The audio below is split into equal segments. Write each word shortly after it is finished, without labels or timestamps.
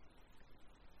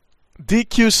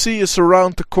DQC is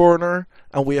around the corner,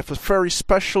 and we have a very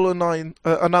special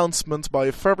announcement by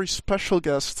a very special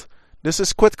guest. This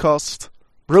is Quidcast.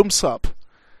 Rooms up.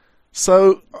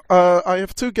 So, I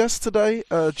have two guests today,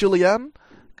 Julianne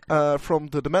from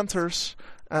the Dementors,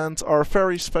 and our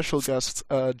very special guest,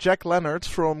 Jack Leonard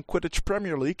from Quidditch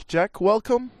Premier League. Jack,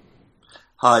 welcome.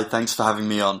 Hi, thanks for having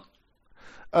me on.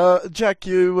 Jack,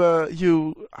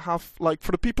 you have, like,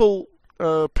 for the people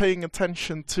paying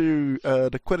attention to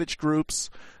the Quidditch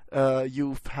groups,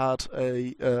 you've had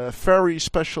a very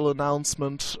special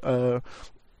announcement.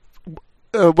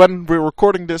 When we're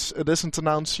recording this, it isn't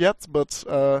announced yet, but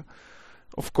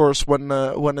of course, when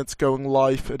it's going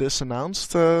live, it is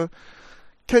announced.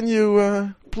 Can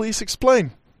you please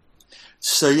explain?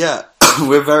 So yeah,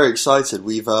 we're very excited.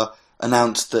 We've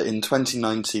announced that in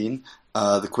 2019,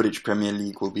 the Quidditch Premier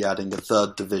League will be adding a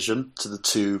third division to the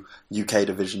two UK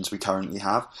divisions we currently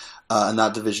have, and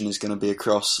that division is going to be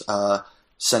across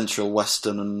Central,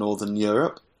 Western and Northern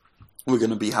Europe. We're going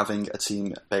to be having a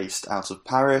team based out of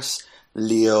Paris,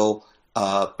 Lille,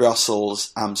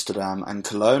 Brussels, Amsterdam and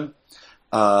Cologne.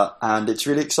 And it's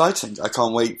really exciting. I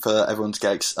can't wait for everyone to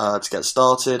get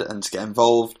started and to get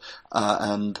involved,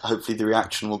 and hopefully the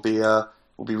reaction will be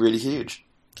really huge.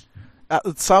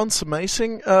 It sounds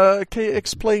amazing. Can you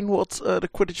explain what the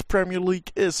Quidditch Premier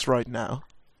League is right now?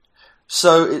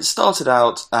 So it started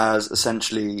out as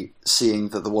essentially seeing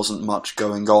that there wasn't much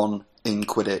going on in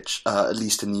Quidditch, at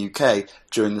least in the UK,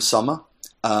 during the summer.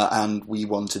 And we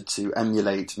wanted to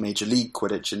emulate Major League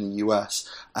Quidditch in the US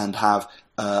and have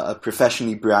a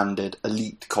professionally branded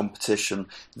elite competition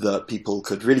that people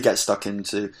could really get stuck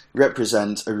into,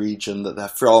 represent a region that they're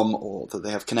from or that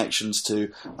they have connections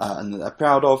to and that they're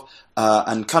proud of,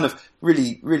 and kind of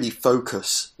really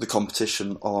focus the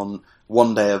competition on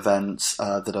one-day events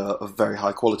that are of very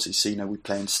high quality. So, we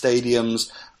play in stadiums,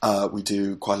 we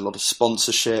do quite a lot of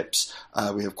sponsorships,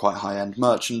 we have quite high-end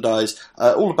merchandise,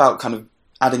 all about kind of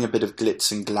adding a bit of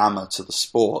glitz and glamour to the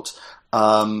sport.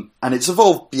 And it's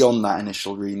evolved beyond that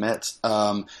initial remit.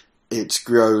 It's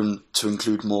grown to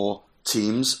include more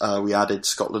teams. We added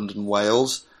Scotland and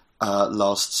Wales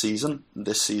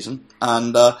this season.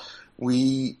 And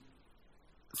we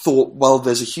thought, well,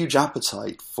 there's a huge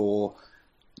appetite for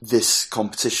this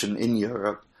competition in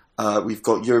Europe. We've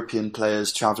got European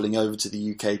players travelling over to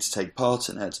the UK to take part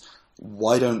in it.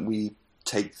 Why don't we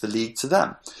take the league to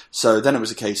them? So then it was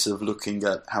a case of looking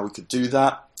at how we could do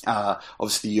that.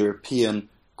 Obviously, the European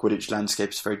Quidditch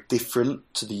landscape is very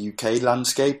different to the UK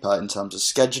landscape in terms of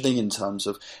scheduling, in terms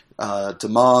of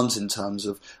demands, in terms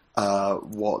of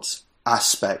what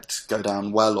aspects go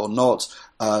down well or not.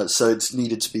 So it's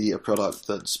needed to be a product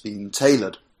that's been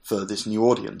tailored for this new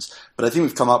audience. But I think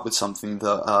we've come up with something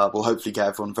that will hopefully get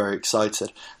everyone very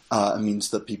excited. It means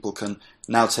that people can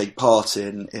now take part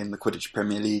in the Quidditch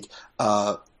Premier League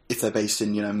if they're based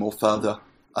in more further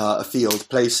afield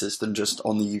places than just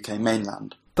on the UK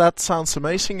mainland. That sounds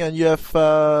amazing, and you have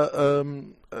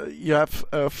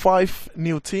 5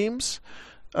 new teams.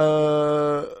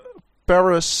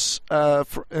 Paris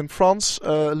in France.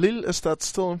 Lille, is that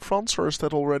still in France or is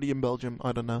that already in Belgium?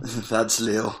 I don't know. That's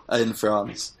Lille in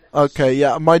France. Okay,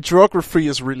 yeah, my geography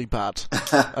is really bad.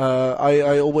 I've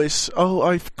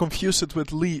confused it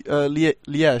with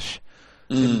Liège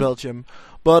in Belgium.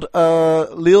 But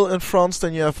Lille in France,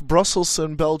 then you have Brussels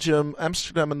in Belgium,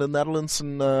 Amsterdam in the Netherlands,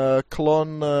 and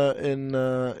Cologne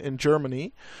in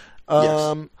Germany.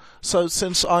 Yes. So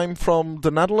since I'm from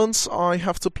the Netherlands, I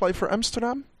have to play for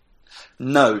Amsterdam?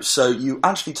 No, so you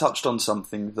actually touched on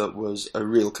something that was a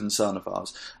real concern of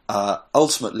ours.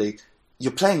 Ultimately,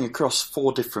 you're playing across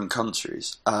 4 different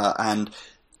countries, and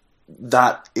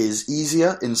that is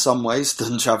easier in some ways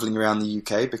than travelling around the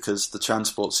UK because the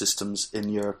transport systems in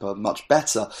Europe are much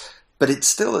better, but it's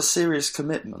still a serious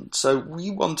commitment. So we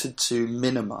wanted to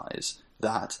minimise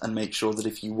that and make sure that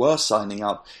if you were signing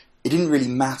up, it didn't really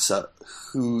matter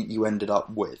who you ended up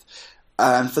with.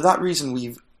 And for that reason,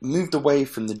 we've moved away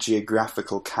from the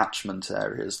geographical catchment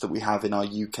areas that we have in our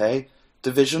UK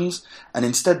divisions, and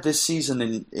instead this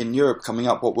season in Europe coming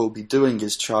up, what we'll be doing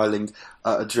is trialling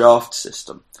a draft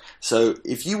system. So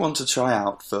if you want to try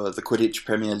out for the Quidditch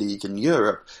Premier League in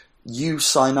Europe, you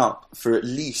sign up for at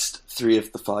least 3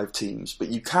 of the 5 teams, but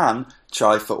you can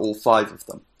try for all 5 of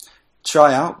them.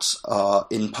 Tryouts are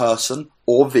in person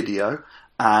or video,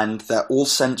 and they're all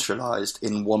centralised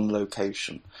in one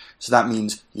location. So that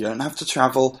means you don't have to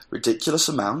travel ridiculous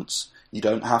amounts. You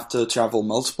don't have to travel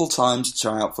multiple times to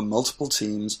try out for multiple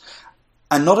teams.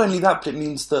 And not only that, but it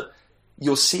means that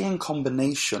you're seeing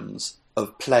combinations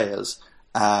of players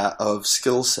of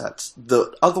skill sets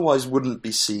that otherwise wouldn't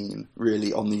be seen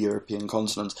really on the European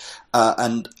continent.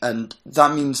 And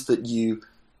that means that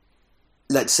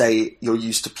let's say you're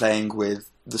used to playing with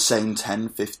the same 10,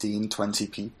 15, 20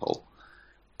 people,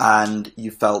 and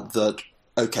you felt that,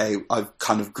 okay, I've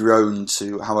kind of grown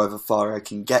to however far I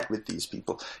can get with these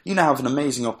people. You now have an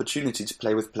amazing opportunity to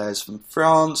play with players from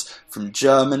France, from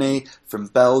Germany, from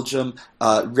Belgium,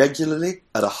 regularly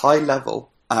at a high level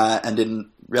and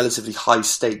in relatively high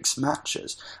stakes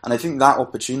matches. And I think that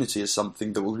opportunity is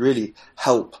something that will really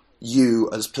help you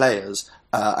as players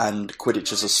and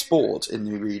Quidditch as a sport in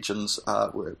the regions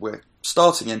we're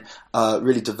starting in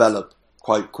really develop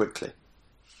quite quickly.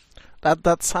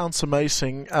 That sounds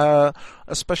amazing,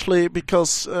 especially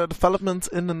because development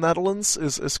in the Netherlands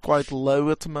is quite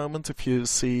low at the moment. If you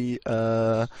see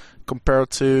compared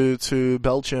to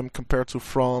Belgium, compared to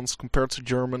France, compared to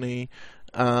Germany,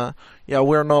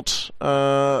 we're not.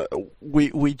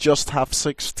 We just have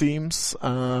 6 teams,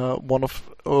 one of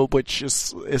which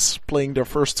is playing their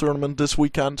first tournament this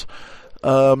weekend.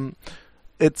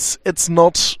 It's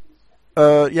not.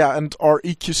 And our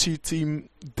EQC team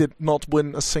did not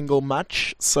win a single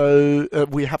match, so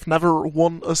we have never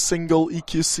won a single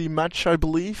EQC match, I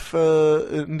believe,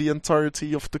 in the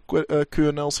entirety of the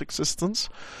QNL's existence.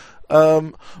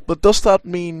 But does that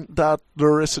mean that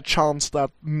there is a chance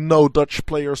that no Dutch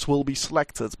players will be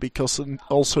selected, because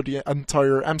also the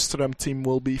entire Amsterdam team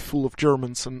will be full of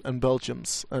Germans and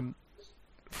Belgians and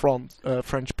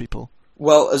French people?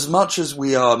 Well, as much as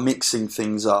we are mixing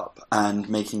things up and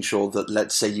making sure that,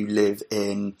 let's say you live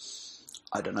in,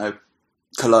 I don't know,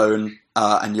 Cologne,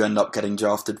 and you end up getting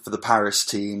drafted for the Paris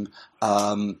team,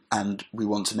 and we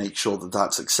want to make sure that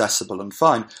that's accessible and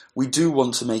fine, we do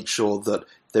want to make sure that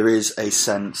there is a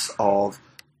sense of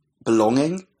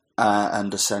belonging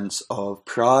and a sense of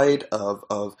pride,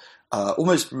 of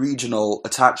almost regional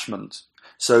attachment.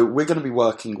 So we're going to be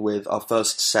working with our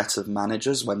first set of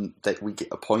managers when we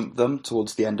appoint them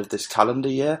towards the end of this calendar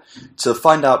year to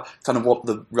find out kind of what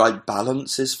the right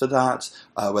balance is for that,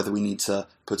 whether we need to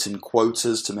put in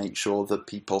quotas to make sure that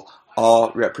people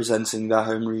are representing their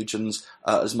home regions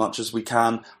as much as we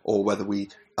can, or whether we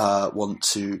want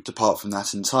to depart from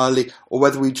that entirely, or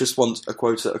whether we just want a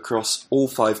quota across all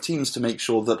 5 teams to make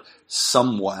sure that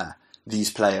somewhere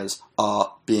these players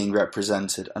are being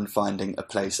represented and finding a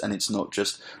place, and it's not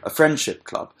just a friendship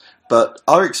club. But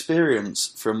our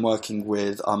experience from working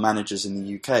with our managers in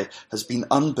the UK has been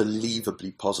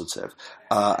unbelievably positive,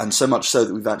 and so much so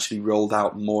that we've actually rolled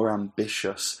out more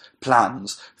ambitious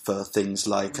plans for things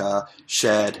like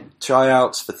shared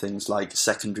tryouts, for things like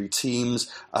secondary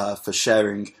teams, for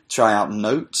sharing tryout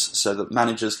notes, so that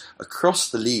managers across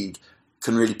the league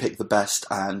can really pick the best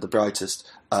and the brightest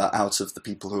out of the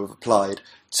people who have applied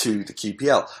to the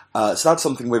QPL. So that's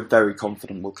something we're very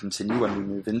confident will continue when we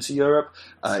move into Europe.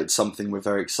 It's something we're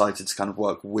very excited to kind of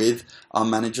work with our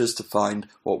managers to find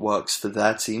what works for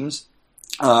their teams.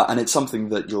 And it's something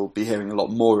that you'll be hearing a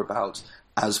lot more about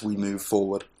as we move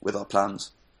forward with our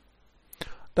plans.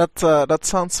 That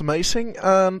sounds amazing,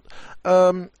 and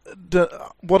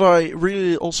what I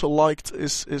really also liked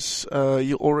is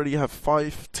you already have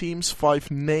 5 teams,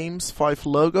 5 names, 5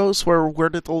 logos. Where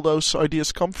did all those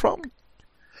ideas come from?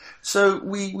 So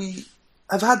we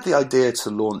have had the idea to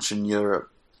launch in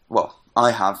Europe. Well,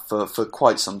 I have for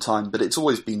quite some time, but it's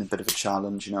always been a bit of a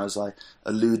challenge. You know, as I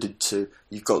alluded to,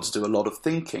 you've got to do a lot of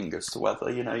thinking as to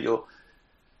whether you're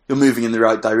moving in the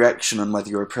right direction and whether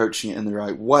you're approaching it in the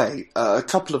right way. A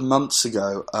couple of months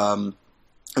ago, a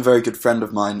very good friend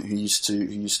of mine who used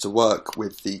to work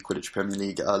with the Quidditch Premier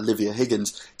League, Olivia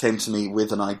Higgins, came to me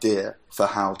with an idea for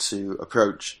how to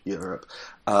approach Europe.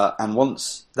 And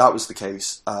once that was the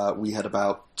case, we had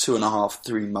about 2.5,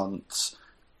 3 months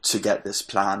to get this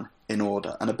plan in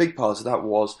order. And a big part of that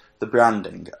was the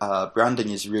branding.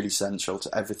 Branding is really central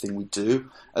to everything we do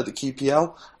at the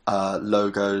QPL.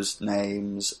 Logos,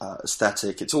 names,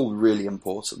 aesthetic, it's all really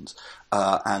important.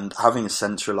 And having a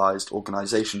centralised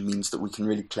organisation means that we can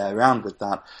really play around with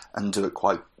that and do it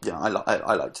quite, I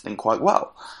like to think quite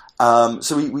well.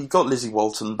 So we got Lizzie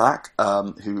Walton back,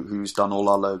 who's done all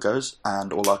our logos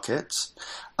and all our kits,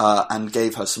 and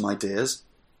gave her some ideas.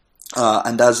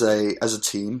 And as a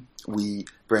team, we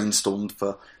brainstormed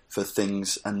for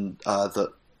things and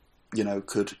that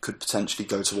could potentially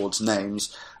go towards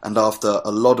names. And after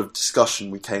a lot of discussion,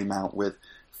 we came out with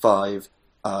 5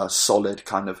 solid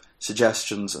kind of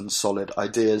suggestions and solid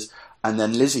ideas. And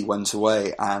then Lizzie went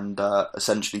away and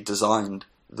essentially designed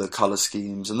the colour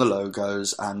schemes and the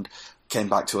logos and came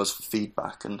back to us for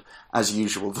feedback. And as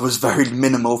usual, there was very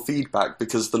minimal feedback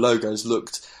because the logos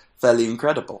looked fairly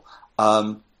incredible.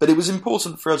 But it was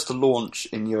important for us to launch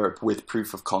in Europe with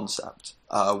proof of concept,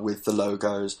 with the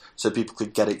logos, so people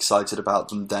could get excited about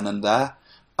them then and there.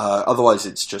 Otherwise,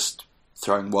 it's just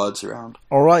throwing words around.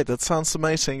 All right, that sounds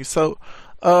amazing. So,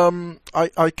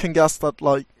 I can guess that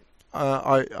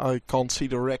I can't see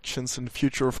the reactions in the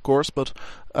future, of course, but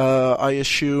I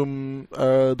assume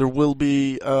there will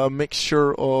be a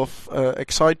mixture of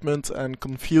excitement and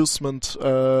confusement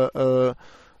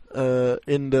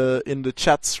in the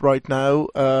chats right now.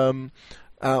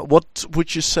 What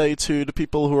would you say to the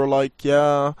people who are like,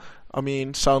 yeah, I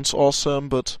mean, sounds awesome,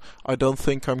 but I don't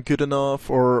think I'm good enough,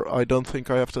 or I don't think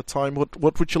I have the time?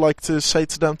 What would you like to say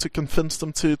to them to convince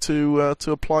them to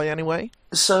apply anyway?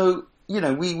 So,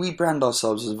 we brand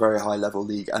ourselves as a very high level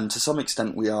league, and to some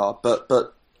extent we are,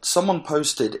 but someone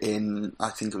posted in, I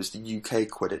think it was the UK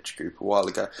Quidditch group a while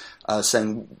ago,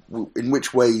 saying, in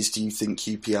which ways do you think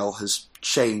QPL has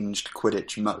changed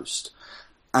Quidditch most?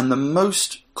 And the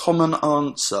most common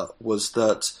answer was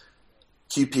that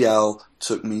QPL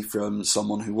took me from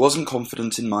someone who wasn't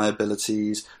confident in my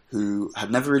abilities, who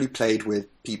had never really played with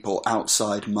people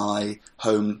outside my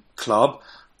home club,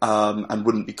 and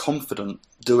wouldn't be confident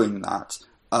doing that,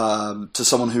 to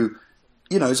someone who,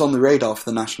 is on the radar for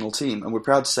the national team. And we're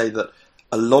proud to say that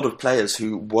a lot of players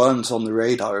who weren't on the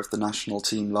radar of the national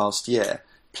team last year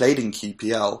played in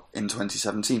QPL in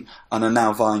 2017 and are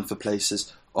now vying for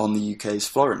places on the UK's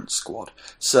Florence squad.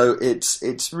 So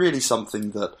it's really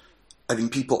something that I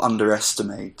think people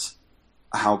underestimate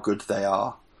how good they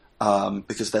are,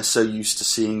 because they're so used to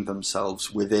seeing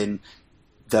themselves within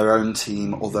their own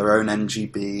team or their own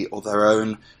NGB or their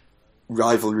own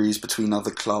rivalries between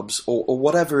other clubs or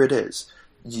whatever it is.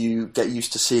 You get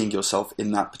used to seeing yourself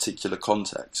in that particular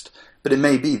context. But it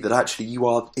may be that actually you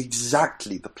are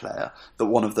exactly the player that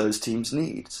one of those teams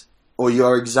needs, or you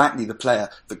are exactly the player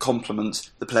that complements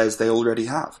the players they already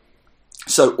have.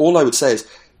 So all I would say is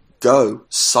go,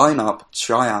 sign up,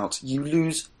 try out. You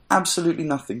lose absolutely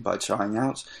nothing by trying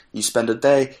out. You spend a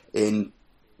day in,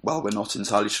 well, we're not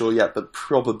entirely sure yet, but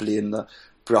probably in the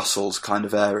Brussels kind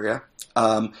of area.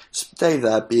 Stay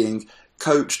there being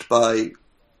coached by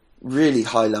really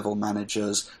high-level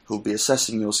managers who'll be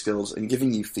assessing your skills and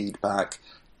giving you feedback.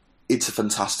 It's a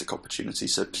fantastic opportunity,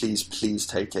 so please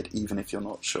take it, even if you're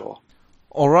not sure.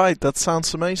 All right, that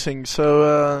sounds amazing.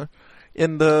 So,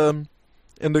 in the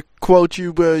quote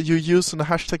you use, in the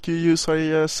hashtag you use,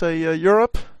 I say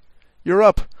Europe, you're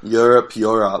up. Europe,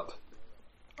 you're up.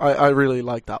 I really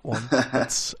like that one.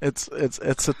 it's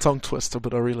a tongue twister,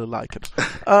 but I really like it.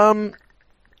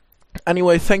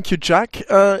 Anyway, thank you, Jack.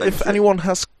 If anyone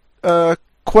has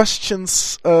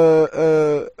questions,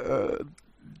 where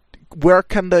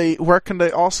can they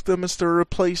ask them? Is there a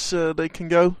place they can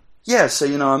go? Yeah, so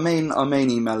our main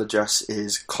email address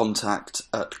is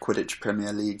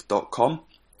contact@quidditchpremierleague.com.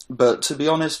 But to be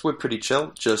honest, we're pretty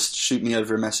chill. Just shoot me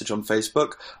over a message on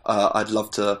Facebook. I'd love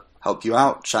to help you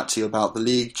out, chat to you about the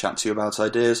league, chat to you about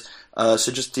ideas.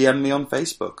 So just DM me on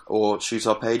Facebook or shoot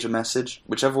our page a message,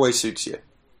 whichever way suits you.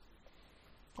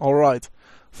 All right.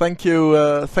 Thank you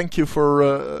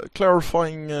for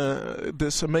clarifying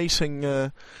this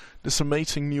amazing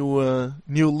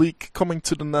new league coming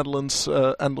to the Netherlands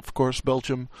and of course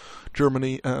Belgium,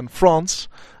 Germany, and France.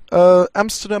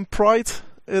 Amsterdam Pride.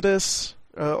 It is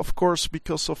of course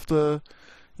because of the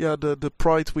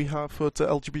pride we have with the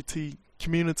LGBT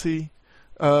community.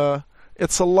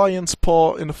 It's a lion's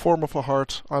paw in the form of a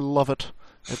heart. I love it.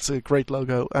 It's a great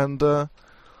logo, and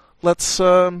let's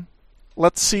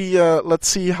see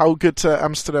how good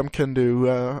Amsterdam can do.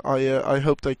 I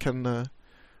hope they can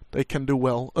do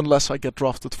well, unless I get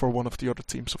drafted for one of the other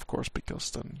teams, of course, because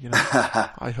then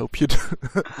I hope you do.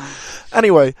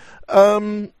 Anyway,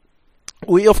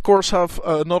 we of course have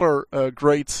another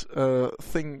great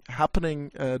thing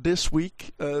happening this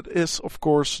week. It is of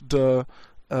course the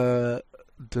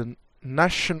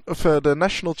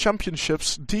national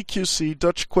championships, DQC,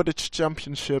 Dutch Quidditch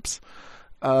Championships,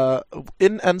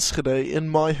 in Enschede, in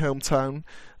my hometown,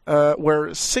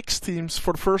 where 6 teams,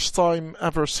 for the first time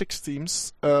ever, 6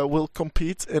 teams will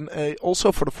compete in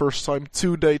also for the first time,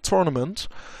 2-day tournament,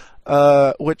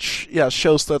 which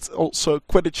shows that also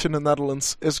Quidditch in the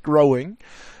Netherlands is growing.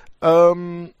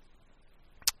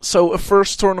 So a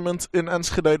first tournament in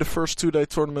Enschede, the first 2-day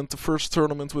tournament, the first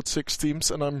tournament with 6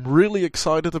 teams, and I'm really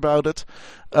excited about it.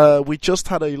 We just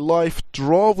had a live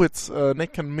draw with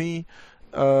Nick and me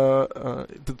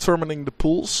determining the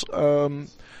pools, and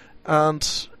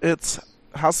it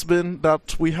has been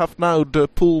that we have now the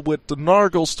pool with the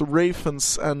Nargles, the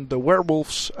Ravens, and the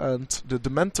Werewolves, and the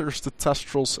Dementors, the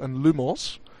Testrals, and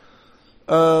Lumos.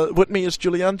 With me is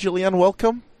Julianne. Julianne,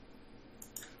 welcome.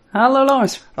 Hello,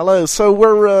 Lars. Hello. So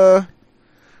we're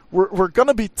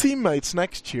gonna be teammates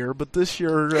next year, but this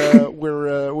year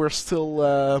we're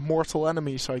still mortal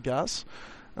enemies, I guess,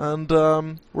 and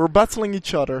we're battling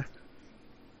each other.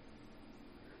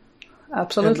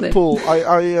 Absolutely. In the pool.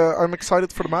 I'm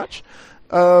excited for the match,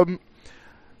 but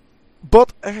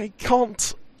I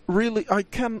can't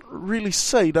really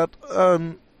say that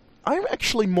I'm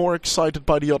actually more excited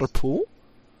by the other pool.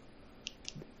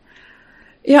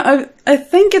 Yeah, I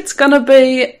think it's gonna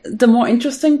be the more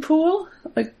interesting pool.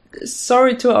 Like,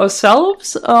 sorry to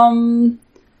ourselves,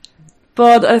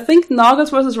 but I think Nuggets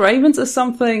versus Ravens is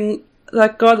something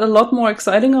that got a lot more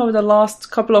exciting over the last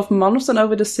couple of months and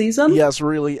over the season. Yes,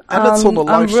 really, and it's on the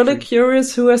live I'm really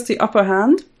curious who has the upper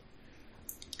hand.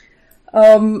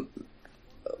 Well,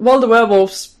 the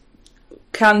Werewolves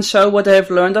can show what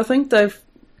they've learned. I think they've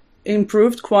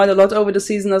improved quite a lot over the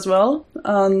season as well.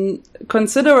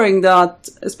 Considering that,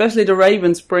 especially the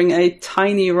Ravens bring a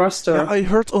tiny roster. Yeah, I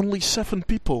heard only 7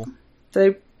 people.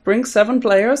 They bring 7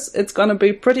 players. It's going to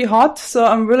be pretty hot, so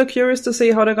I'm really curious to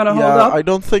see how they're going to hold up. Yeah, I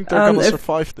don't think they're going to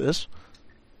survive this.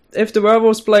 If the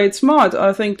Werewolves played smart,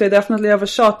 I think they definitely have a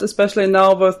shot, especially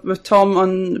now with Tom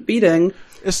on beating.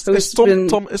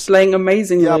 Tom playing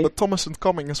amazingly. Yeah, but Tom isn't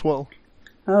coming as well.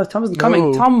 Oh, Tom isn't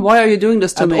coming. Tom, why are you doing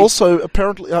this to me? And also,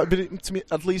 apparently, to me,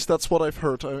 at least that's what I've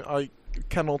heard. I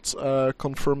cannot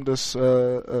confirm this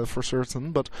for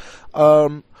certain, but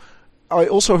I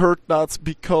also heard that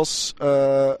because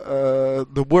the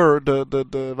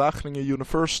Wageningen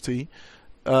University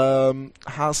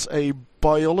has a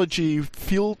biology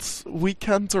field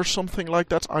weekend or something like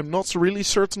that. I'm not really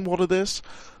certain what it is,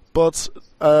 but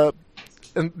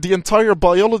and the entire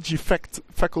biology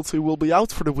faculty will be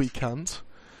out for the weekend,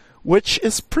 which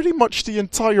is pretty much the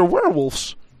entire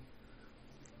Werewolves.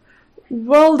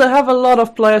 Well, they have a lot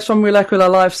of players from molecular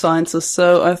life sciences,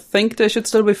 so I think they should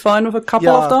still be fine with a couple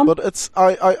of them. Yeah, but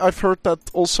I've heard that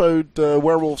also the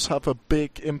Werewolves have a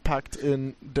big impact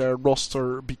in their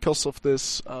roster because of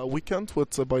this weekend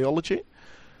with biology.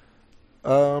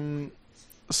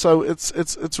 So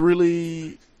it's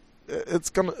really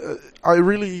gonna. I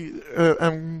really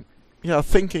am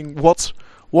thinking what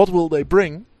will they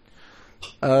bring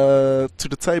to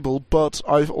the table, but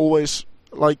I've always.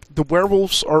 Like, the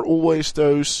Werewolves are always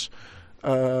those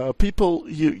people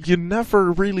you never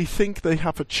really think they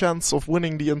have a chance of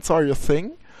winning the entire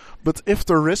thing. But if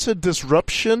there is a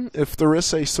disruption, if there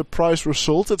is a surprise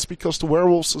result, it's because the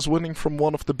Werewolves is winning from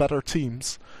one of the better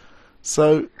teams.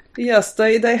 So yes,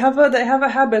 they have a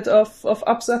habit of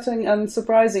upsetting and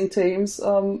surprising teams.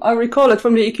 I recall it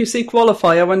from the EQC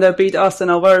qualifier when they beat us in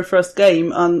our very first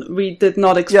game, and we did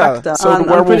not expect that. So and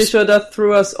I'm pretty sure that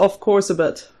threw us off course a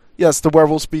bit. Yes, the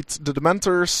Werewolves beat the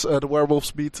Dementors, the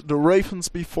Werewolves beat the Ravens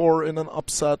before in an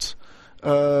upset.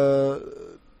 And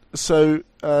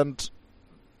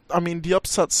I mean, the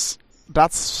upsets,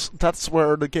 that's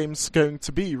where the game's going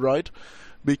to be, right?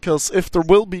 Because if there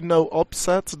will be no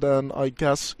upset, then I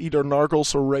guess either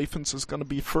Nargles or Ravens is going to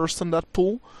be first in that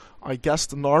pool. I guess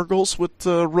the Nargles with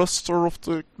the roster of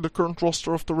the current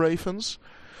roster of the Ravens.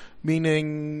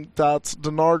 Meaning that the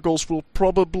Nargles will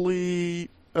probably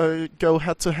go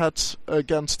head-to-head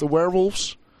against the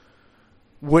Werewolves,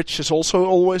 which is also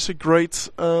always a great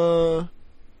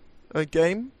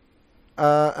game.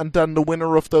 And then the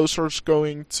winner of those is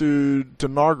going to the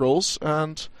Nargles,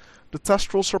 and the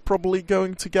Testrals are probably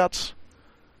going to get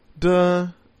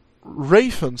the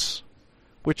Ravens,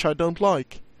 which I don't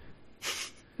like.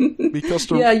 Because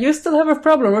you still have a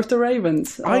problem with the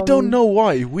Ravens. I don't know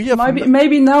why. We have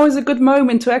maybe now is a good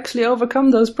moment to actually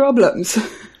overcome those problems.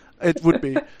 It would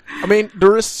be. I mean,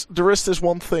 there is this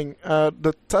one thing.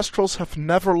 The Testrals have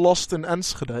never lost in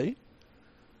Enschede,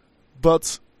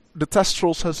 but the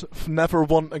Testrals have never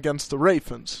won against the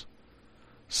Ravens.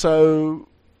 So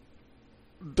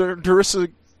there is a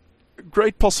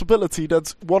great possibility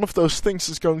that one of those things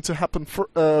is going to happen for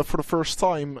the first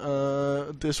time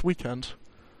this weekend.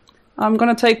 I'm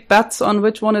going to take bets on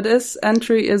which one it is.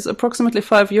 Entry is approximately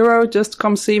 €5. Just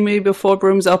come see me before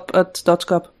Broom's up at Dutch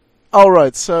Cup.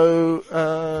 Alright, so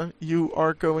you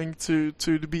are going to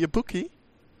be a bookie?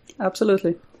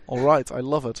 Absolutely. Alright, I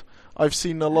love it. I've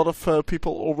seen a lot of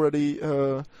people already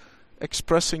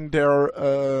expressing their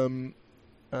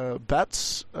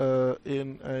bets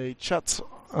in a chat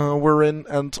we're in,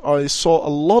 and I saw a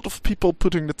lot of people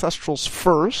putting the Testrals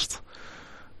first,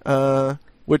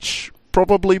 which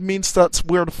probably means that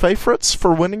we're the favorites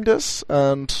for winning this,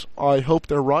 and I hope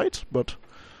they're right, but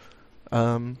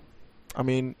I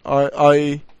mean,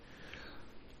 I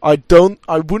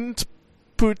wouldn't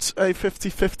put a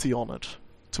 50-50 on it,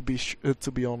 to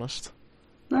be honest.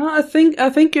 No, I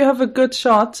think you have a good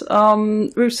shot.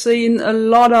 We've seen a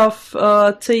lot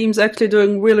of teams actually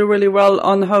doing really, really well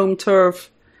on home turf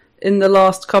in the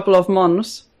last couple of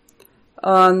months.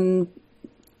 And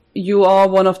you are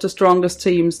one of the strongest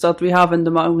teams that we have in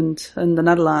the moment in the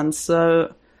Netherlands.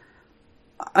 So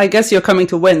I guess you're coming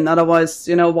to win. Otherwise,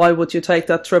 why would you take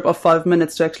that trip of 5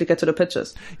 minutes to actually get to the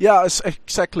pitches? Yeah,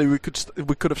 exactly. We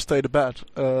could have stayed a bet.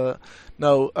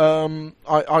 No,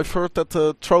 I've heard that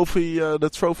the trophy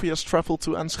has travelled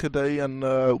to Enschede, and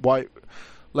why?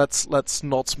 Let's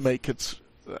not make it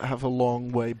have a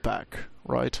long way back,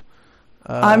 right?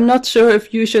 I'm not sure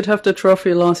if you should have the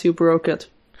trophy unless you broke it.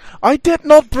 I did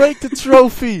not break the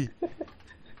trophy.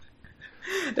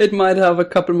 It might have a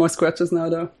couple more scratches now,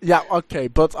 though. Yeah, okay,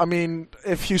 but I mean,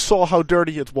 if you saw how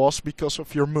dirty it was because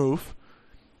of your move.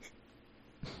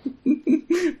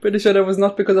 Pretty sure that was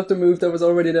not because of the move that was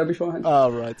already there beforehand.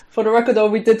 Oh, right. For the record, though,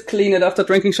 we did clean it after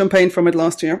drinking champagne from it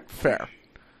last year. Fair.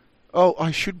 Oh,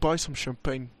 I should buy some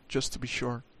champagne, just to be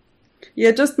sure.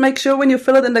 Yeah, just make sure when you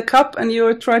fill it in the cup and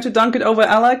you try to dunk it over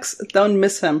Alex, don't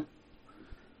miss him.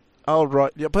 Oh,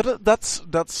 right. Yeah, but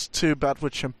that's too bad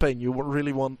with champagne. You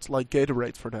really want, like,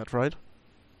 Gatorade for that, right?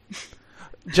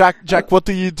 Jack, what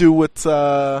do you do with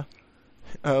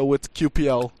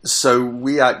QPL? So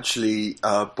we actually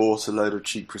bought a load of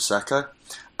cheap Prosecco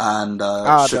and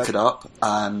shook it up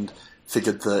and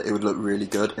figured that it would look really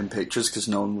good in pictures because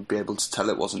no one would be able to tell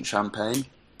it wasn't champagne.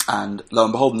 And lo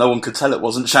and behold, no one could tell it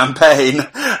wasn't champagne.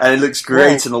 And it looks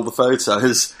great in all the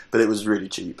photos, but it was really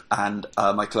cheap. And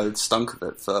my clothes stunk of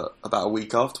it for about a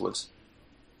week afterwards.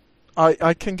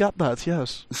 I can get that,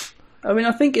 yes. I mean,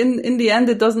 I think in the end,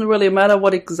 it doesn't really matter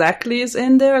what exactly is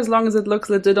in there, as long as it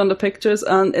looks legit on the pictures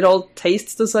and it all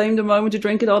tastes the same the moment you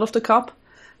drink it out of the cup.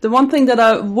 The one thing that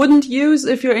I wouldn't use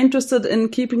if you're interested in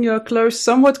keeping your clothes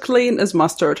somewhat clean is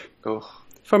mustard. Oh.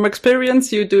 From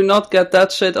experience, you do not get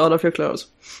that shit out of your clothes.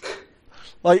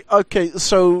 Like, okay,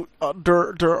 so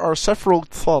there are several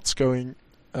thoughts going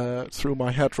through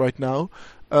my head right now.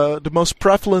 The most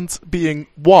prevalent being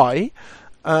why,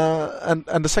 and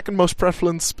the second most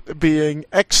prevalent being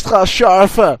extra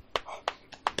scharfe.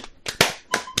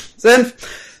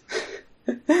 Senf.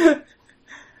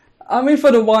 I mean,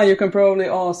 for the why, you can probably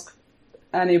ask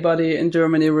anybody in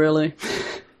Germany, really.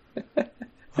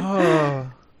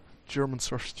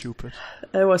 Germans are stupid.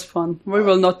 It was fun. We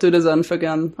will not do the Zenf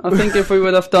again. I think if we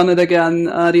would have done it again,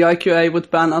 the IQA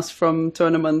would ban us from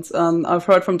tournaments. And I've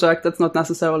heard from Jack that's not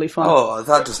necessarily fun. Oh,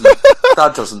 that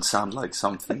doesn't sound like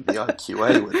something the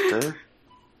IQA would do.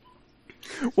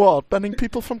 What, banning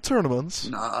people from tournaments?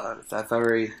 No, they're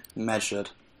very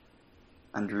measured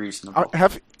and reasonable.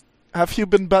 Have you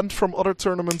been banned from other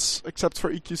tournaments except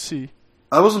for EQC?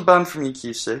 I wasn't banned from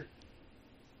EQC.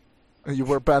 You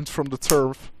were banned from the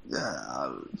turf.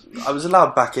 Yeah, I was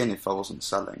allowed back in if I wasn't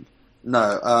selling.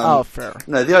 No. Fair.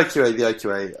 No, the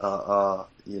IQA are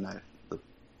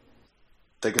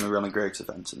they're going to run a great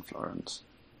event in Florence.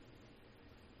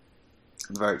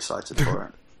 I'm very excited for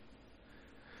it.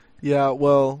 Yeah,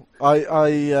 well,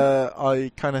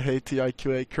 I kind of hate the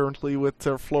IQA currently with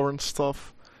their Florence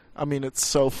stuff. I mean, it's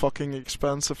so fucking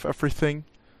expensive, everything.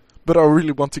 But I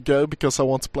really want to go because I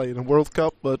want to play in a World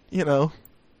Cup, but,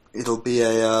 It'll be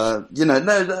a, I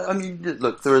mean,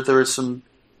 look, there are some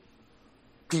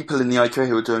people in the IQA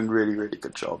who are doing really, really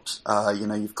good jobs.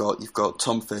 You've got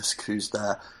Tom Fisk, who's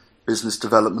their business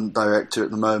development director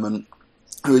at the moment,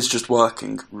 who is just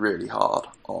working really hard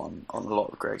on a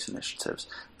lot of great initiatives.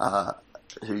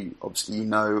 Who obviously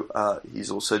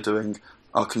he's also doing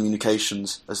our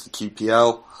communications as the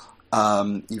QPL.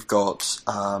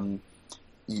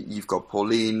 You've got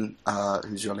Pauline,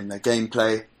 who's running their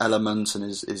gameplay element and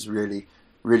is really,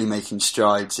 really making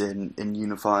strides in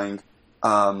unifying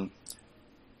the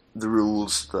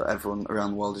rules that everyone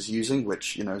around the world is using,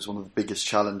 which is one of the biggest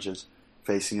challenges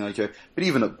facing IQA. But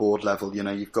even at board level,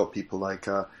 you've got people like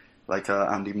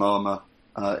Andy Marmer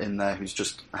in there, who's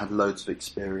just had loads of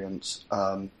experience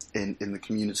in the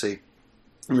community,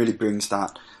 and really brings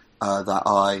that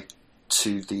eye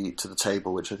to the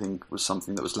table, which I think was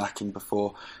something that was lacking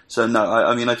before. So no,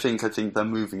 I think they're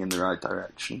moving in the right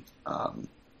direction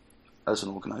as an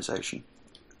organisation.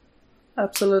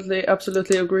 Absolutely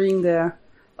agreeing there.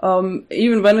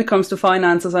 Even when it comes to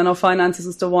finances, I know finances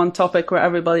is the one topic where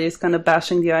everybody is kind of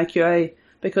bashing the IQA,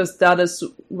 because that is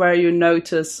where you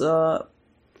notice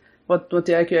what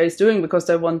the IQA is doing, because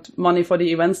they want money for the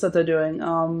events that they're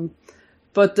doing.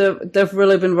 But they've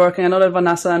really been working. I know that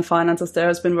Vanessa and finances there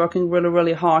has been working really,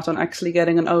 really hard on actually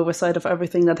getting an oversight of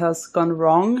everything that has gone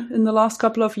wrong in the last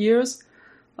couple of years.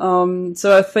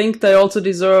 So I think they also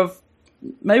deserve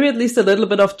maybe at least a little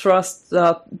bit of trust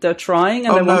that they're trying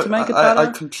and want to make it better.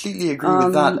 I completely agree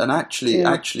with that. And actually,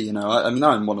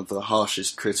 I'm one of the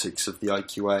harshest critics of the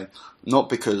IQA. Not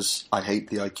because I hate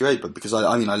the IQA, but because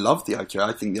I love the IQA.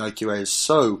 I think the IQA is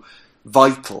so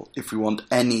vital if we want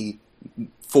any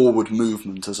forward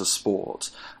movement as a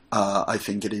sport. I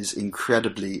think it is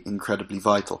incredibly, incredibly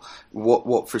vital.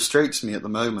 What frustrates me at the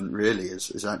moment really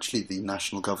is actually the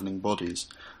national governing bodies,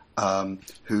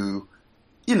 who,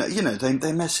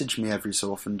 they message me every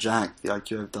so often. Jack, the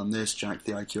IQA have done this. Jack,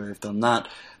 the IQA have done that.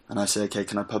 And I say, okay,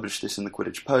 can I publish this in the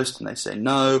Quidditch Post? And they say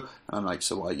no. And I'm like,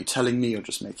 so why are you telling me? You're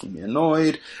just making me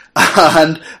annoyed.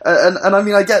 and I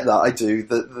mean, I get that. I do.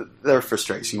 They're a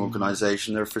frustrating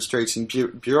organisation. They're a frustrating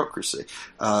bureaucracy.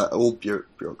 All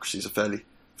bureaucracies are fairly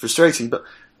frustrating. But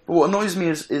what annoys me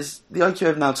is the IQA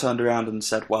have now turned around and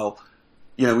said, well,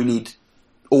 we need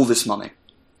all this money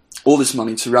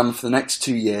to run for the next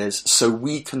 2 years so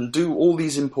we can do all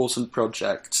these important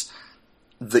projects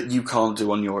that you can't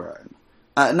do on your own.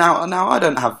 Now, I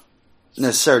don't have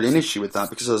necessarily an issue with that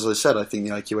because, as I said, I think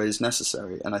the IQA is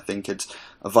necessary and I think it's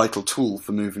a vital tool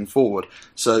for moving forward.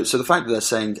 So the fact that they're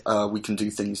saying we can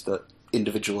do things that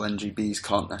individual NGBs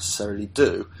can't necessarily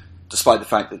do, despite the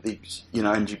fact that these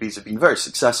NGBs have been very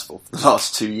successful for the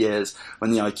last 2 years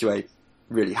when the IQA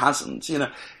really hasn't,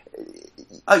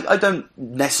 I don't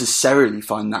necessarily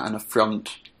find that an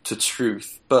affront to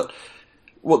truth. But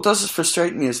what does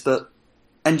frustrate me is that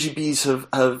NGBs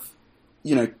have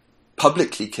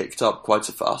publicly kicked up quite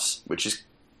a fuss, which is,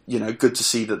 good to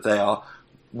see that they are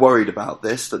worried about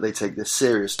this, that they take this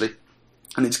seriously.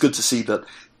 And it's good to see that,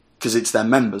 because it's their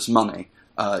members' money,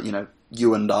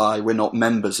 you and I, we're not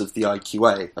members of the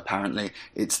IQA, apparently.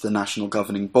 It's the national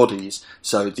governing bodies.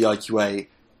 So the IQA,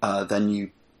 their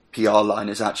new PR line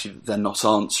is actually that they're not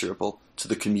answerable to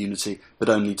the community, but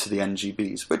only to the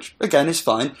NGBs, which, again, is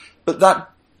fine. But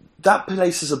that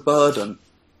places a burden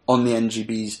on the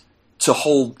NGBs to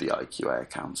hold the IQA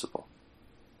accountable.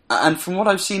 And from what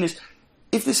I've seen is,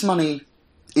 if this money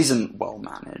isn't well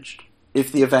managed,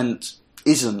 if the event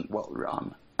isn't well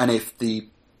run, and if the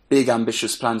big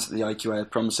ambitious plans that the IQA are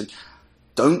promising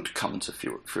don't come to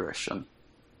fruition,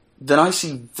 then I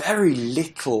see very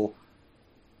little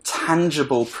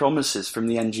tangible promises from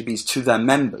the NGBs to their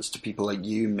members, to people like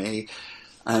you, me,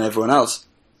 and everyone else,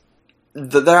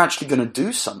 that they're actually going to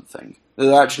do something, that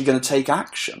they're actually going to take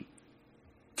action.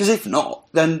 Because if not,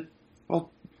 then, well,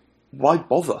 why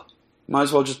bother? Might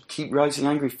as well just keep writing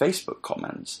angry Facebook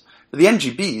comments. But the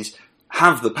NGBs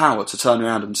have the power to turn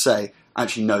around and say,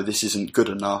 actually, no, this isn't good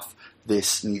enough,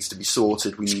 this needs to be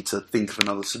sorted, we need to think of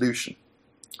another solution.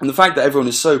 And the fact that everyone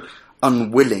is so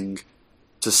unwilling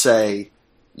to say,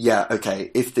 yeah,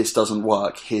 okay, if this doesn't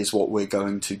work, here's what we're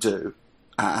going to do.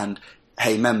 And,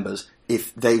 hey, members,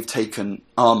 if they've taken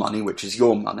our money, which is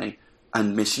your money,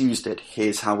 and misused it,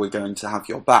 here's how we're going to have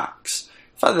your backs.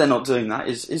 The fact that they're not doing that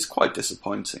is quite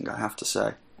disappointing, I have to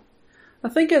say. I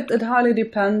think it highly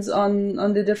depends on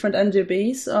the different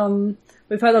NGBs.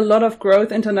 We've had a lot of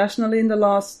growth internationally in the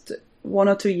last 1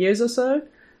 or 2 years or so.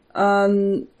 A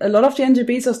lot of the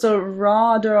NGBs are still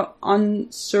rather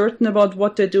uncertain about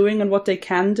what they're doing and what they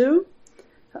can do.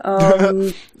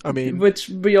 I mean, which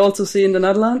we also see in the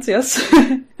Netherlands, yes.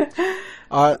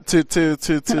 To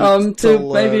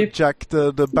tell maybe Jack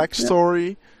the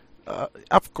backstory.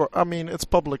 Of course, I mean it's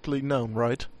publicly known,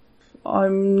 right?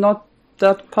 I'm not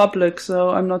that public, so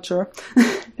I'm not sure.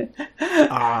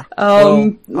 Well,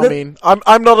 I mean,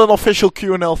 I'm not an official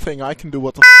QNL thing. I can do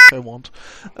what the I want.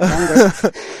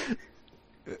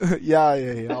 yeah.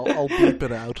 I'll bleep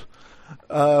it out.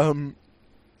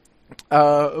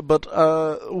 But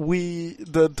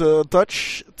the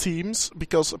Dutch teams,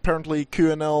 because apparently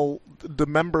QNL, the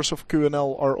members of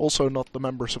QNL are also not the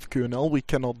members of QNL. We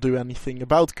cannot do anything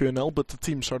about QNL, but the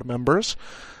teams are the members.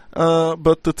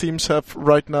 But the teams have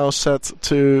right now said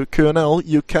to QNL,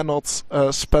 you cannot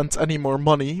spend any more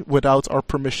money without our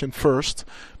permission first,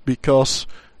 because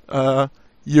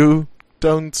you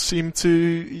don't seem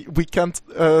to... We can't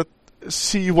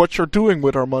see what you're doing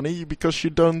with our money because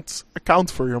you don't account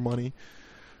for your money.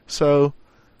 So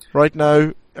right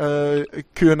now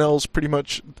QNLs pretty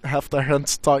much have their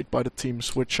hands tied by the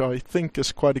teams, which I think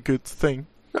is quite a good thing.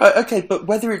 Okay, but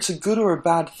whether it's a good or a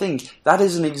bad thing, that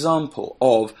is an example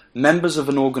of members of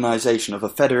an organisation, of a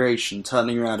federation,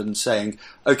 turning around and saying,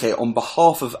 okay, on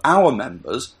behalf of our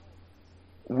members,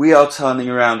 we are turning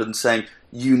around and saying,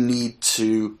 you need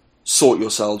to sort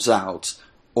yourselves out,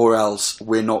 or else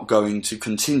we're not going to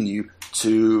continue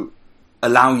to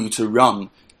allow you to run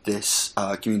this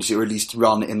community, or at least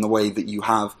run in the way that you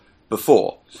have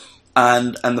before.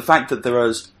 And the fact that there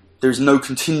is there's no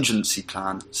contingency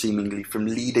plan, seemingly, from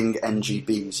leading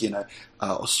NGBs,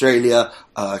 Australia,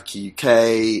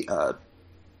 UK,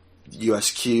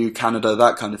 USQ, Canada,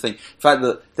 that kind of thing. The fact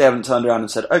that they haven't turned around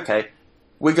and said, okay,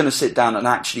 we're going to sit down and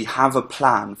actually have a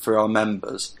plan for our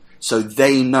members so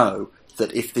they know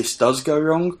that if this does go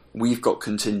wrong, we've got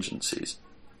contingencies.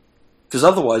 Because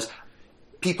otherwise,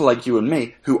 people like you and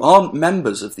me, who aren't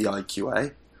members of the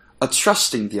IQA, are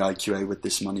trusting the IQA with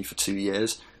this money for 2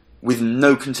 years, with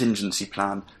no contingency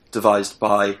plan devised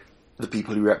by the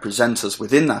people who represent us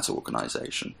within that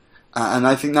organisation. And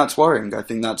I think that's worrying. I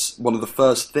think that's one of the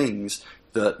first things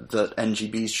that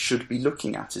NGBs should be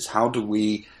looking at, is how do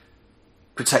we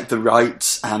protect the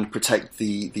rights and protect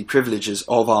the privileges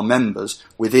of our members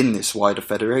within this wider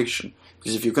federation.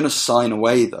 Because if you're going to sign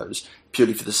away those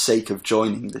purely for the sake of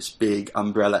joining this big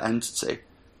umbrella entity,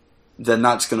 then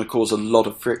that's going to cause a lot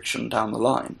of friction down the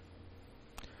line.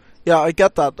 Yeah, I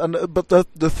get that, but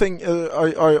the thing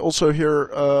I also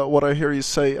hear what I hear you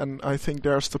say, and I think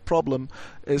there's the problem,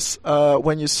 is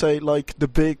when you say like the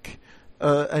big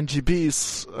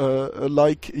NGBs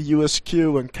like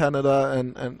USQ and Canada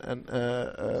and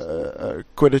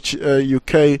Quidditch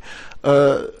UK,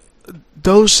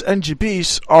 those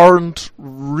NGBs aren't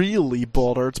really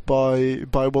bothered by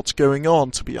what's going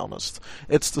on. To be honest,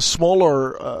 it's the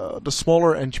smaller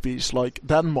NGBs like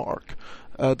Denmark.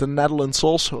 The Netherlands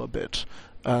also a bit,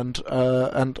 and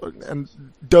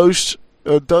those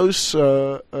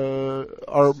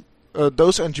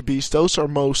NGBs, those are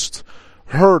most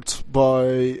hurt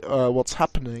by what's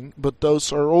happening, but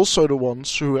those are also the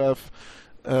ones who have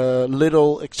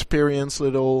little experience,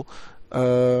 little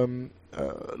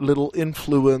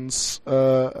influence,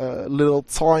 little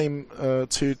time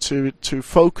to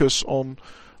focus on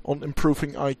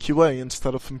improving IQA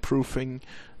instead of improving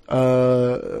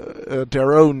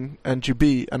their own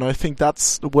NGB, and I think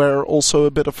that's where also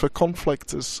a bit of a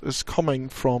conflict is coming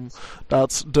from.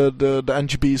 That the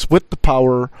NGBs with the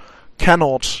power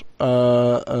cannot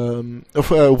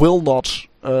will not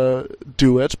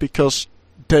do it because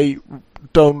they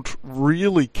don't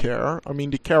really care. I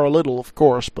mean, they care a little, of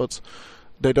course, but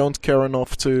they don't care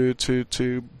enough to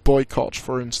boycott,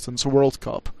 for instance, a World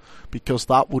Cup. Because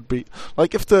that would be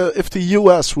like if the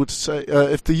US would say,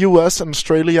 if the US and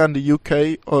Australia and the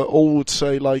UK all would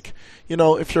say, like,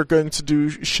 if you're going to do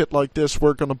shit like this,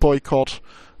 we're going to boycott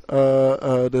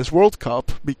this World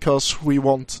Cup because we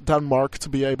want Denmark to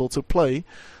be able to play.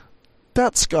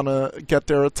 That's gonna get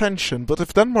their attention. But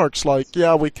if Denmark's like,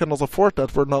 yeah, we cannot afford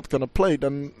that, we're not gonna play,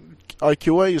 then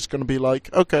IQA is gonna be like,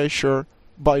 okay, sure,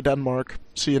 bye Denmark,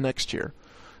 see you next year.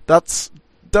 That's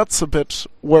a bit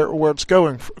where it's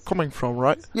coming from,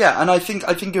 right? Yeah, and I think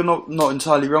you're not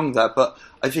entirely wrong there, but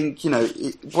I think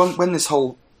when this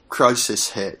whole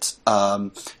crisis hit,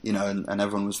 and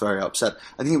everyone was very upset,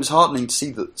 I think it was heartening to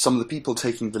see that some of the people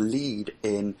taking the lead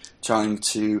in trying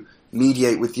to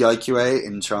mediate with the IQA,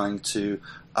 in trying to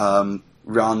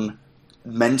run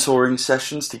mentoring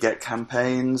sessions to get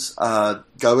campaigns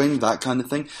going, that kind of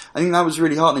thing. I think that was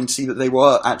really heartening to see that they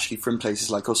were actually from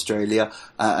places like Australia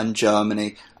and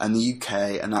Germany and the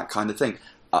UK and that kind of thing.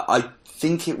 I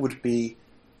think it would be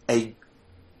a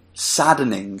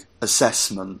saddening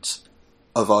assessment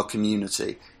of our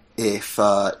community if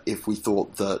we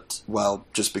thought that, well,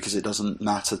 just because it doesn't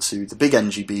matter to the big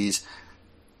NGBs,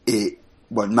 it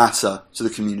won't matter to the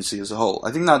community as a whole.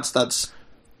 I think that's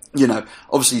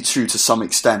obviously true to some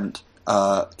extent,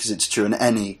 because it's true in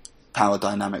any power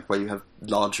dynamic where you have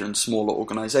larger and smaller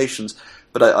organisations.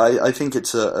 But I think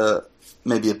it's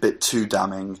maybe a bit too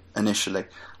damning initially.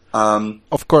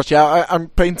 Of course, yeah, I'm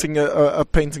painting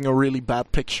a really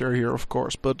bad picture here, of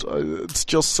course. But it's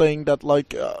just saying that,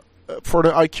 like, for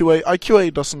the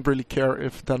IQA doesn't really care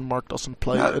if Denmark doesn't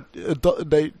play. No.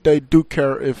 They do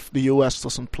care if the US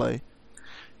doesn't play.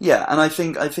 Yeah, and I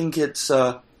think it's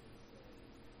risk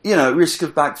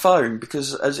of backfiring,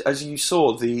 because as you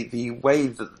saw, the way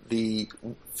that the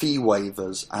fee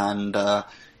waivers and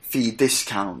fee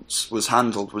discounts was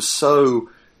handled was so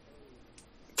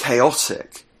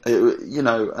chaotic.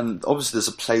 And obviously there's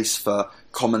a place for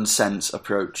common sense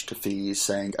approach to fees,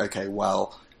 saying, okay,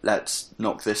 well, let's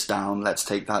knock this down, let's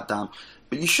take that down.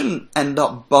 But you shouldn't end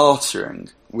up bartering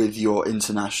with your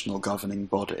international governing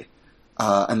body,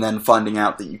 and then finding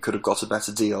out that you could have got a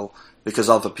better deal because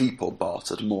other people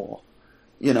bartered more.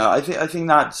 I think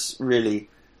that's really,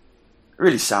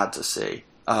 really sad to see.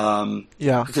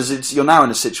 Yeah. Because you're now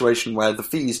in a situation where the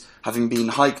fees, having been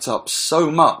hiked up so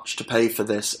much to pay for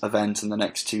this event in the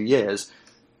next 2 years,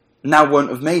 now won't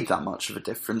have made that much of a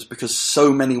difference because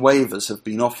so many waivers have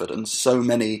been offered and so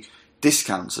many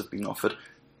discounts have been offered.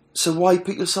 So why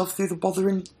put yourself through the bother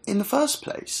in the first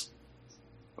place?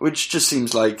 which just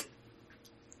seems like...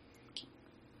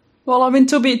 Well, I mean,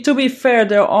 to be fair,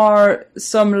 there are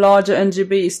some larger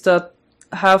NGBs that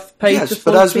have paid the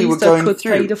full fees, that could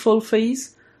pay the full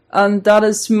fees. And that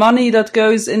is money that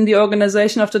goes in the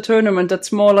organization of the tournament that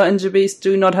smaller NGBs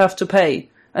do not have to pay.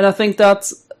 And I think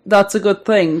that's a good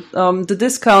thing. The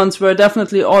discounts were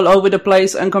definitely all over the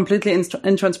place and completely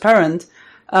intransparent.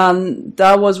 And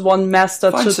that was one mess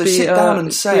that should be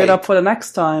cleared up for the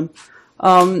next time.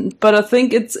 But I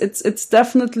think it's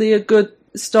definitely a good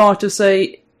start to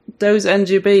say those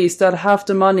NGBs that have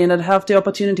the money and that have the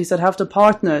opportunities, that have the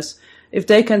partners, if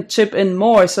they can chip in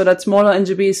more so that smaller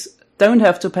NGBs don't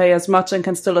have to pay as much and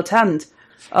can still attend.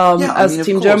 As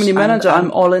Team Germany manager,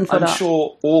 I'm all in for that. I'm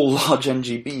sure all large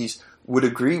NGBs would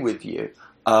agree with you.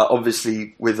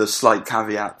 Obviously, with a slight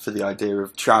caveat for the idea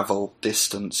of travel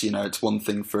distance. It's one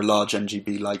thing for a large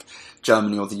NGB like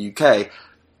Germany or the UK.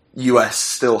 US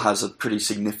still has a pretty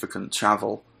significant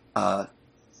travel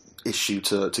issue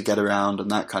to get around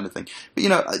and that kind of thing.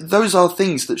 But, those are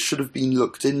things that should have been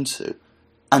looked into.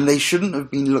 And they shouldn't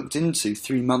have been looked into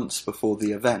 3 months before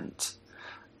the event.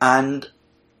 And,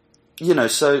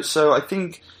 so I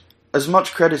think as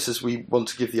much credit as we want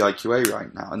to give the IQA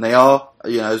right now, and they are,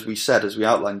 as we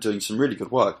outlined, doing some really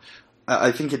good work,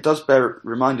 I think it does bear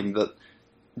reminding that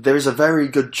there is a very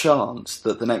good chance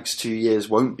that the next 2 years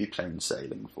won't be plain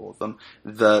sailing for them,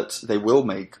 that they will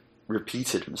make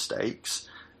repeated mistakes.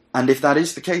 And if that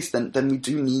is the case, then we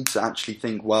do need to actually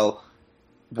think, well,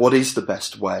 what is the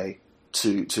best way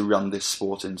to run this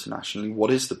sport internationally?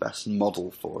 What is the best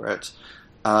model for it?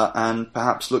 And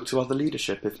perhaps look to other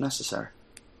leadership if necessary.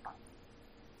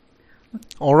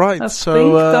 All right,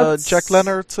 so Jack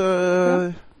Leonard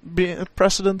being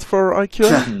president for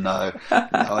IQA? No,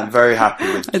 I'm very happy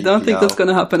with QPL. I don't think that's going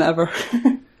to happen ever.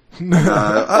 No,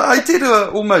 I did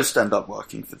almost end up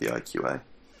working for the IQA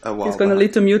a while He's going to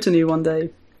lead to mutiny one day.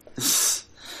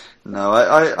 No,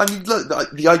 I mean, look,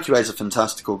 the IQA is a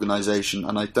fantastic organisation,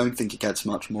 and I don't think it gets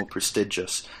much more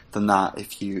prestigious than that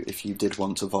if you did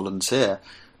want to volunteer.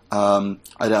 I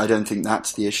don't think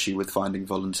that's the issue with finding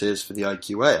volunteers for the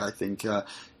IQA. I think the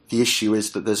issue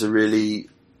is that there's a really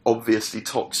obviously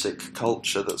toxic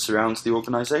culture that surrounds the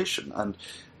organisation.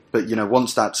 But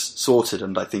once that's sorted,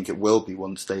 and I think it will be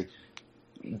once they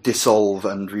dissolve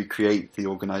and recreate the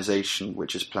organisation,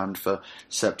 which is planned for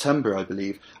September, I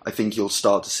believe, I think you'll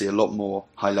start to see a lot more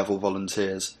high-level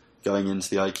volunteers going into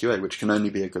the IQA, which can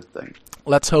only be a good thing.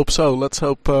 Let's hope so. Let's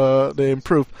hope they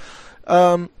improve.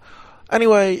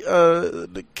 Anyway,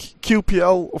 the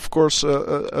QPL, of course,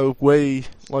 a way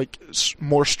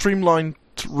more streamlined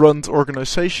run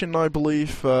organisation, I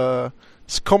believe,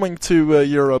 is coming to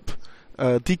Europe.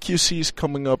 DQC is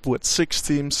coming up with 6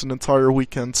 teams an entire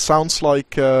weekend. Sounds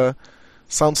like a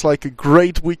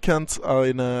great weekend.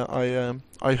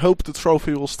 I hope the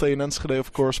trophy will stay in Enschede,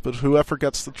 of course. But whoever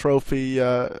gets the trophy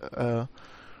can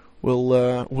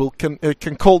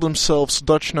call themselves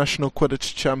Dutch national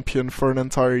Quidditch champion for an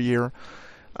entire year.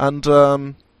 And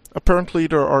apparently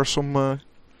there are some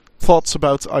thoughts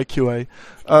about IQA.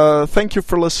 Thank you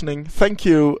for listening. Thank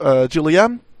you,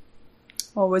 Julianne.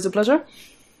 Always a pleasure.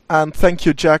 And thank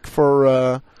you, Jack,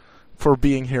 for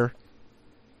being here.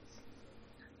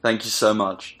 Thank you so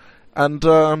much. And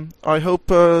I hope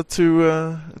that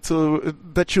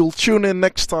you'll tune in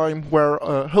next time, where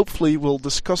hopefully we'll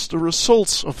discuss the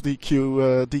results of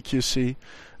DQC.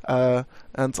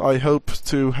 And I hope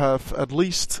to have at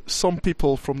least some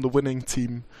people from the winning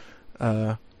team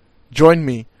join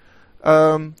me.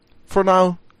 For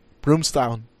now, brooms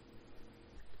down.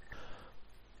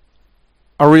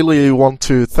 I really want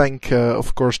to thank,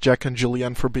 of course, Jack and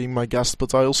Julianne for being my guest,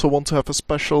 but I also want to have a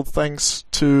special thanks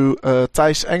to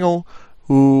Thijs Engel,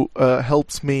 who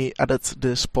helped me edit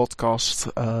this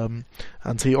podcast,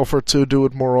 and he offered to do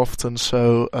it more often,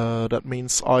 so that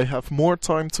means I have more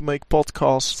time to make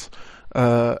podcasts,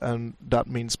 and that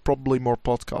means probably more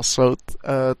podcasts. So,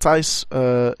 Thijs,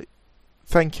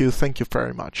 thank you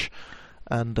very much,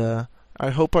 and I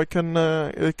hope I can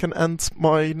end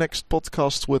my next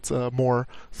podcast with more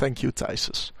thank you,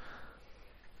 Thijs.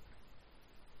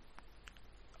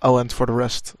 Oh, and for the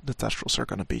rest, the Testrals are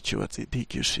going to beat you at the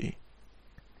DQC.